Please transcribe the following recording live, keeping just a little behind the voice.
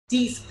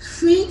these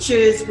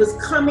creatures was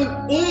coming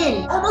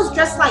in, almost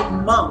dressed like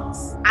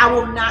monks. I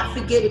will not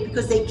forget it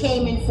because they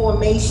came in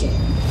formation.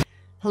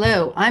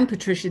 Hello, I'm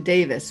Patricia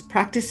Davis,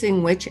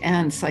 practicing witch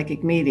and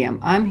psychic medium.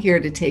 I'm here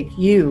to take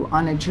you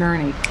on a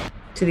journey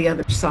to the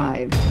other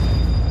side.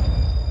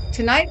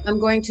 Tonight, I'm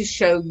going to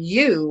show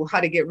you how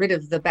to get rid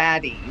of the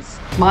baddies.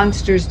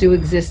 Monsters do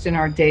exist in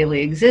our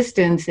daily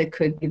existence. It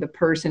could be the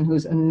person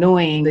who's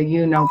annoying the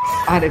you-know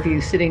out of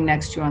you sitting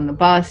next to you on the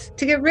bus.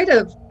 To get rid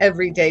of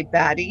everyday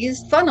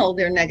baddies, funnel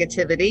their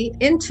negativity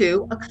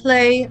into a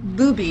clay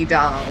booby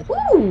doll.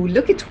 Ooh,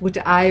 look at what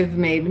I've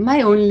made,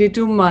 my own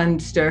little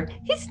monster.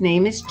 His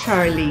name is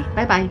Charlie.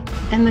 Bye-bye.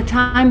 And the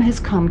time has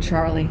come,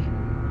 Charlie,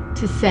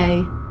 to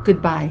say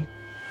goodbye.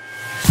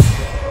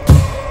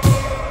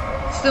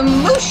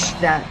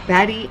 Smoosh that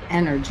baddie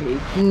energy.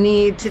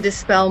 Need to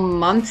dispel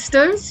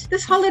monsters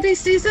this holiday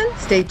season?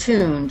 Stay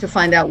tuned to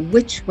find out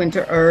which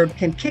winter herb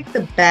can kick the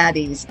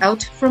baddies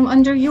out from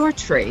under your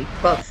tree.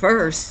 But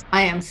first,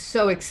 I am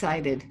so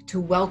excited to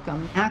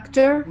welcome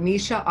actor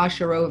Misha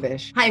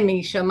Osherovich. Hi,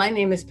 Misha. My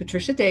name is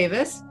Patricia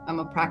Davis. I'm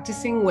a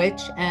practicing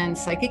witch and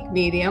psychic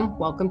medium.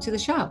 Welcome to the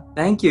show.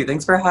 Thank you.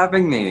 Thanks for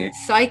having me.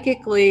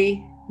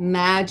 Psychically,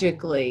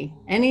 magically,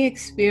 any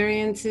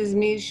experiences,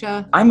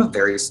 Misha? I'm a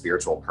very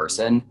spiritual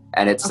person,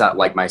 and it's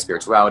like my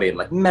spirituality and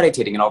like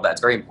meditating and all that's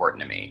very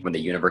important to me. When the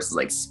universe is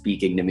like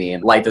speaking to me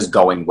and life is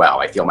going well,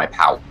 I feel my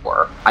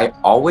power. I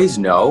always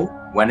know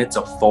when it's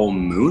a full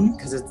moon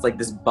because it's like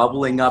this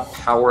bubbling up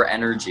power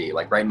energy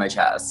like right in my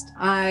chest.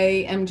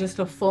 I am just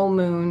a full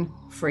moon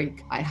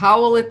freak. I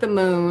howl at the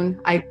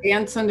moon. I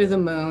dance under the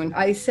moon.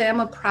 I say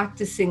I'm a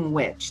practicing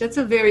witch. That's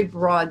a very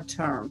broad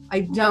term.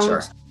 I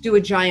don't do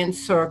a giant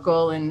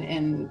circle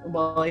and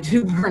well, I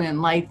do burn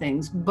and light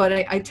things, but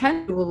I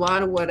tend to do a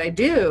lot of what I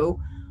do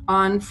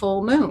on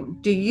full moon.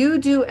 Do you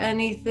do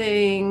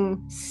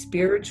anything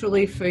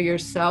spiritually for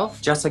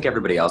yourself? Just like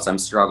everybody else, I'm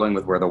struggling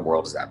with where the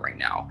world is at right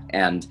now.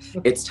 And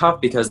it's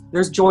tough because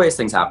there's joyous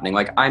things happening.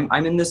 Like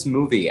I'm in this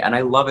movie and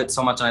I love it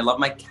so much and I love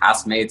my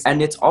castmates.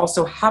 And it's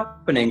also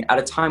happening at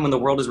a time when the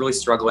world is really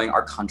struggling.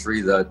 Our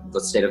country, the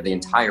state of the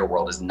entire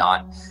world is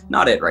not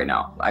it right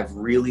now. I've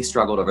really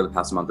struggled over the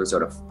past month or so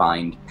to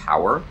find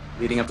power.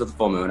 Leading up to the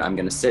full moon, I'm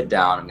gonna sit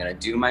down, I'm gonna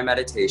do my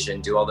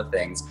meditation, do all the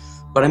things.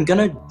 But I'm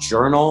gonna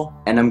journal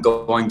and I'm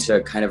going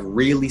to kind of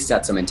really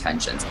set some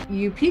intentions.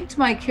 You piqued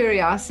my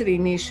curiosity,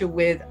 Misha,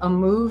 with a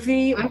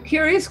movie. I'm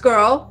curious,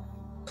 girl.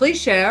 Please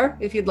share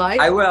if you'd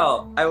like. I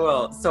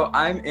will. So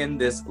I'm in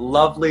this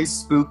lovely,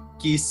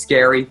 spooky,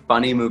 scary,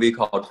 funny movie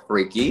called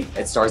Freaky.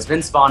 It stars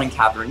Vince Vaughn and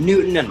Catherine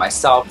Newton and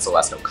myself, and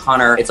Celeste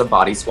O'Connor. It's a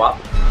body swap.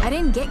 I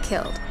didn't get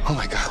killed. Oh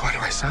my God, why do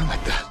I sound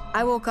like that?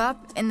 I woke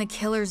up in the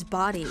killer's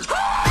body.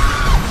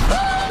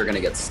 You're gonna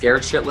get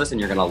scared shitless and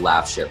you're gonna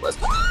laugh shitless.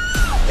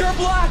 You're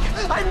black!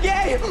 I'm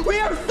gay! We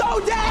are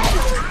so dead!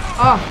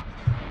 Oh,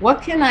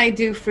 what can I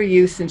do for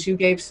you since you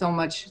gave so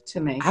much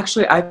to me?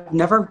 Actually, I've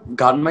never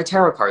gotten my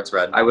tarot cards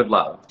read. I would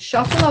love.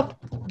 Shuffle up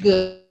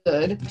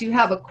good. Do you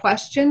have a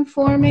question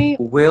for me?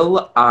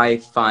 Will I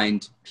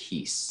find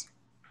peace?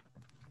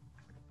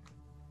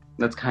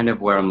 That's kind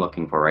of where I'm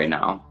looking for right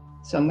now.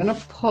 So I'm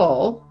gonna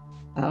pull.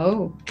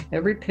 Oh,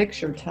 every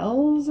picture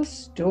tells a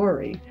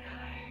story.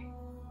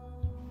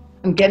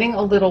 I'm getting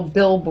a little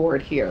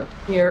billboard here.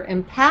 You're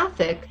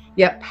empathic,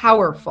 yet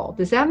powerful.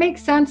 Does that make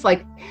sense?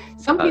 Like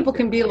some people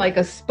can be like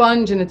a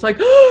sponge and it's like,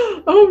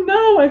 oh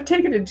no, I've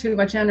taken in too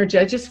much energy.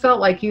 I just felt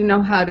like you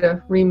know how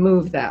to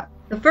remove that.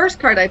 The first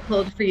card I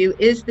pulled for you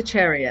is the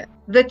Chariot.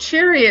 The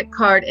Chariot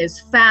card is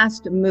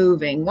fast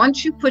moving.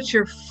 Once you put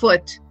your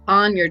foot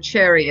on your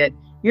chariot,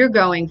 you're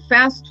going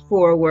fast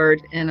forward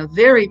in a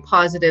very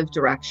positive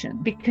direction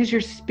because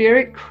your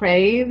spirit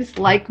craves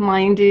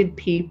like-minded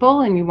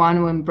people and you want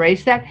to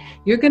embrace that.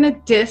 You're going to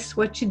diss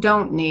what you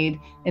don't need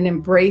and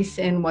embrace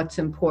in what's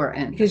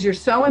important because you're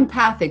so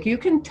empathic. You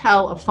can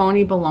tell a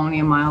phony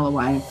baloney a mile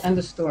away. End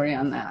of story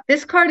on that.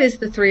 This card is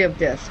the Three of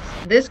Discs.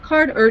 This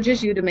card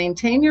urges you to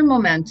maintain your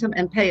momentum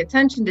and pay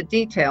attention to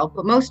detail,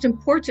 but most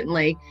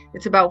importantly,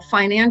 it's about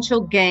financial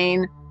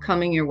gain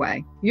coming your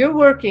way. You're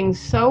working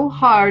so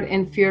hard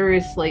and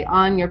furiously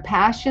on your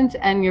passions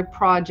and your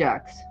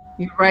projects.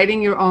 You're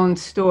writing your own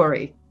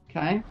story,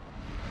 okay?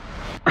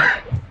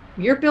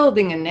 You're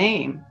building a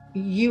name.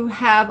 You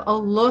have a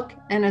look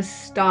and a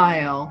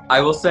style.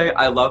 I will say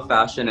I love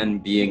fashion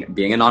and being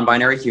a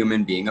non-binary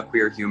human, being a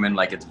queer human,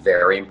 like it's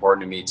very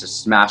important to me to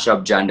smash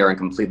up gender and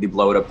completely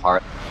blow it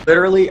apart.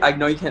 Literally, I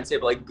know you can't say it,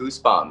 but like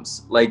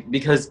goosebumps, like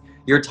because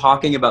you're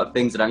talking about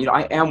things that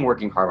I am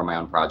working hard on my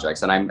own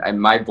projects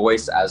and my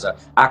voice as an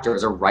actor,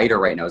 as a writer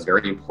right now is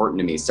very important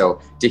to me. So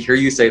to hear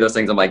you say those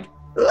things, I'm like,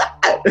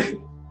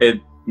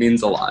 it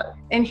means a lot.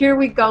 And here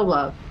we go,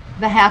 love,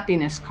 the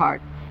happiness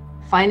card.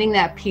 Finding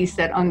that peace,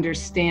 that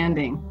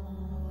understanding.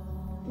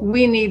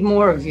 We need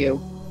more of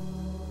you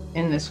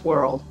in this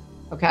world,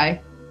 okay?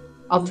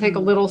 I'll take a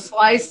little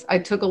slice. I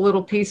took a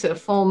little piece at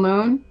full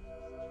moon.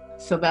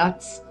 So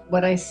that's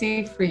what I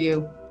see for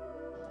you.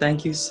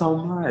 Thank you so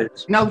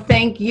much. No,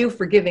 thank you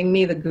for giving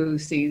me the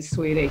goosies,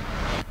 sweetie.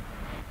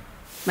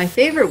 My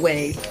favorite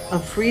way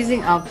of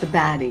freezing out the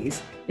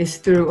baddies is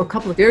through a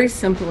couple of very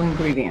simple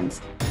ingredients.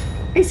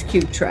 Ice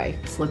cube tray,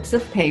 slips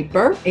of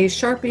paper, a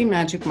Sharpie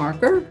magic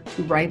marker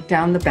to write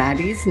down the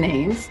baddies'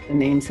 names. The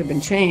names have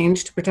been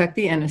changed to protect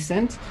the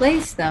innocent.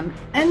 Place them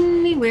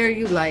anywhere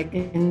you like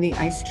in the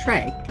ice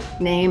tray.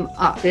 Name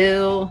up,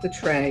 fill the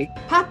tray.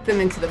 Pop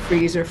them into the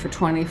freezer for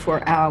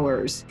 24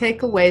 hours.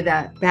 Take away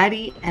that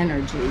baddie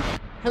energy.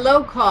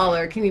 Hello,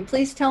 caller. Can you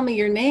please tell me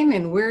your name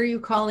and where are you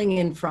calling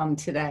in from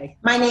today?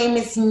 My name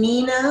is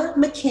Nina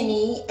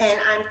McKinney,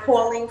 and I'm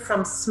calling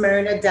from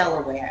Smyrna,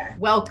 Delaware.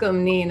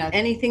 Welcome, Nina.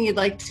 Anything you'd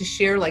like to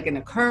share, like an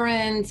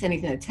occurrence,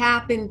 anything that's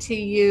happened to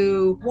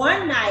you?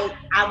 One night,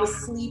 I was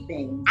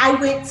sleeping. I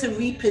went to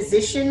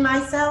reposition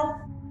myself.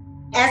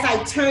 As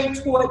I turned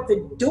toward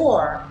the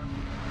door,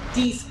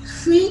 these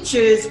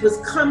creatures was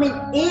coming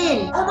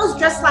in, almost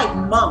dressed like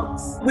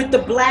monks, with the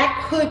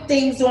black hood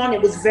things on.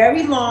 It was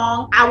very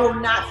long. I will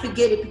not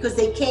forget it because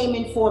they came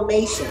in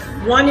formation.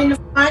 One in the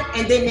front,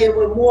 and then there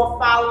were more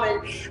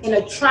following in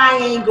a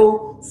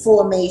triangle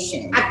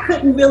formation. I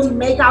couldn't really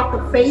make out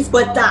the face,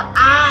 but the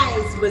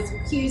eyes was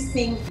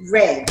piercing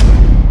red.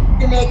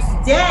 The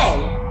next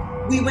day,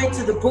 we went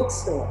to the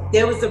bookstore.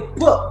 There was a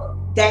book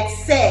that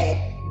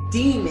said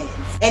demons,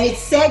 and it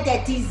said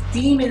that these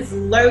demons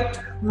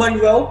lurked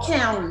Monroe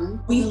County.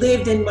 We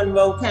lived in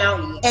Monroe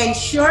County, and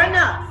sure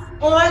enough,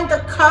 on the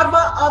cover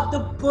of the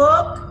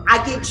book,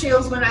 I get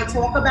chills when I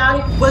talk about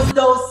it, was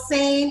those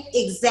same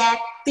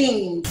exact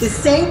things. The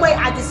same way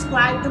I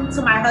described them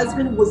to my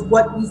husband was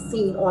what we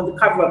seen on the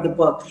cover of the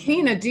book.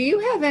 Tina, do you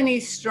have any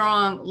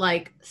strong,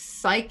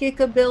 psychic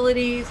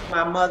abilities?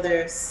 My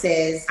mother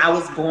says I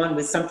was born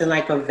with something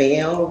like a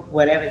veil,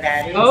 whatever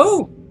that is.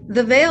 Oh,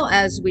 the veil,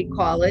 as we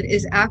call it,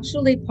 is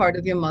actually part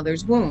of your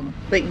mother's womb,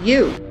 but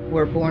you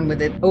were born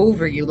with it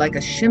over you like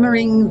a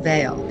shimmering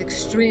veil,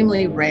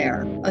 extremely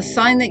rare, a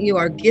sign that you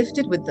are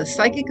gifted with the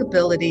psychic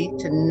ability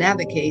to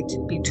navigate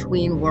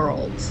between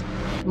worlds.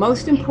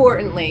 Most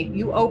importantly,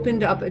 you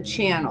opened up a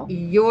channel.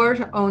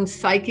 Your own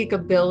psychic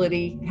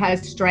ability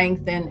has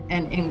strengthened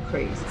and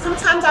increased.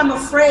 Sometimes I'm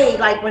afraid,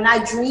 like when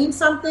I dream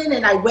something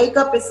and I wake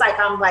up, it's like,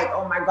 I'm like,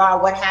 oh my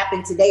God, what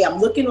happened today? I'm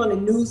looking on the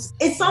news.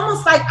 It's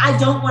almost like I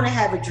don't want to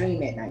have a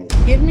dream at night.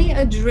 Give me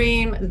a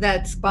dream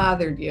that's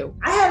bothered you.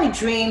 I had a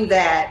dream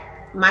that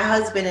my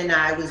husband and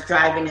I was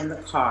driving in the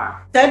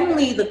car.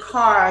 Suddenly the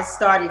car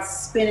started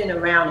spinning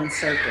around in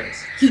circles.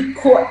 He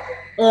caught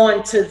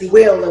onto the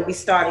wheel and we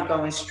started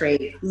going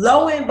straight.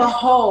 Lo and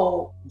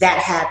behold, that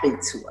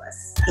happened to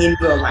us in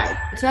real life.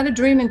 It's not a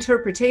dream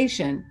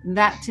interpretation.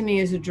 That to me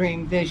is a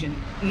dream vision.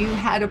 You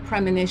had a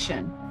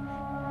premonition.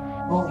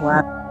 Oh,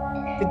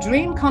 wow. The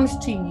dream comes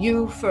to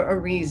you for a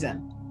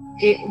reason.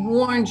 It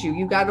warns you.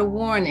 You got a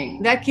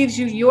warning. That gives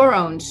you your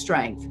own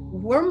strength.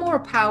 We're more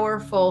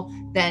powerful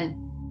than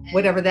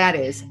whatever that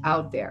is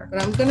out there.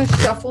 But I'm going to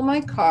shuffle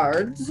my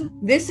cards.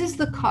 This is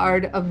the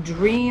card of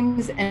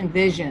dreams and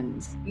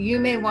visions. You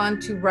may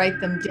want to write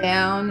them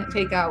down,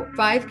 take out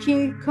 5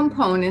 key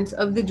components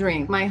of the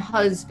dream. My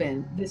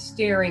husband, the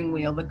steering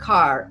wheel, the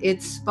car,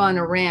 it spun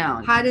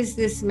around. How does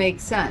this make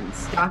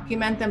sense?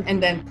 Document them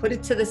and then put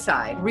it to the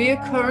side.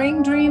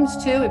 Reoccurring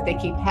dreams too, if they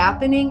keep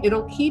happening,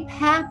 it'll keep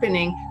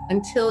happening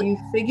until you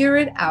figure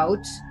it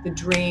out. The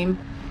dream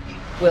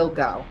will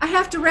go. I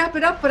have to wrap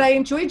it up, but I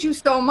enjoyed you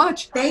so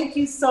much. Thank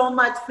you so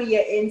much for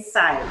your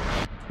insight.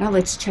 Now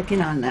let's check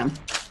in on them.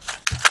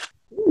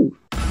 Ooh,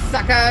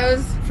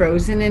 suckers!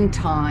 Frozen in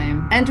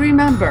time. And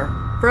remember,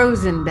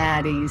 frozen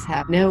baddies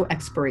have no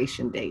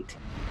expiration date.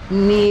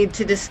 Need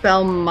to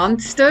dispel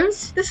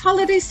monsters this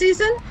holiday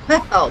season?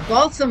 Well,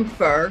 balsam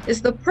fir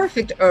is the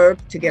perfect herb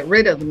to get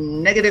rid of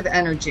negative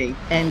energy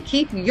and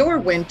keep your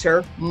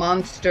winter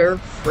monster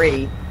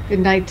free. Good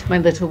night, my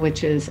little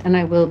witches, and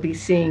I will be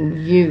seeing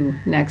you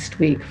next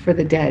week for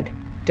the Dead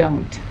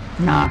Don't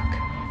Knock.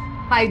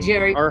 Hi,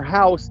 Jerry. Our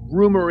house,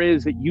 rumor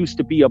is, it used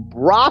to be a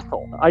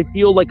brothel. I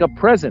feel like a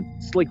present.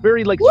 It's like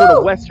very sort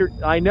of Western.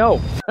 I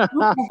know.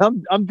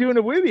 I'm doing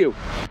it with you.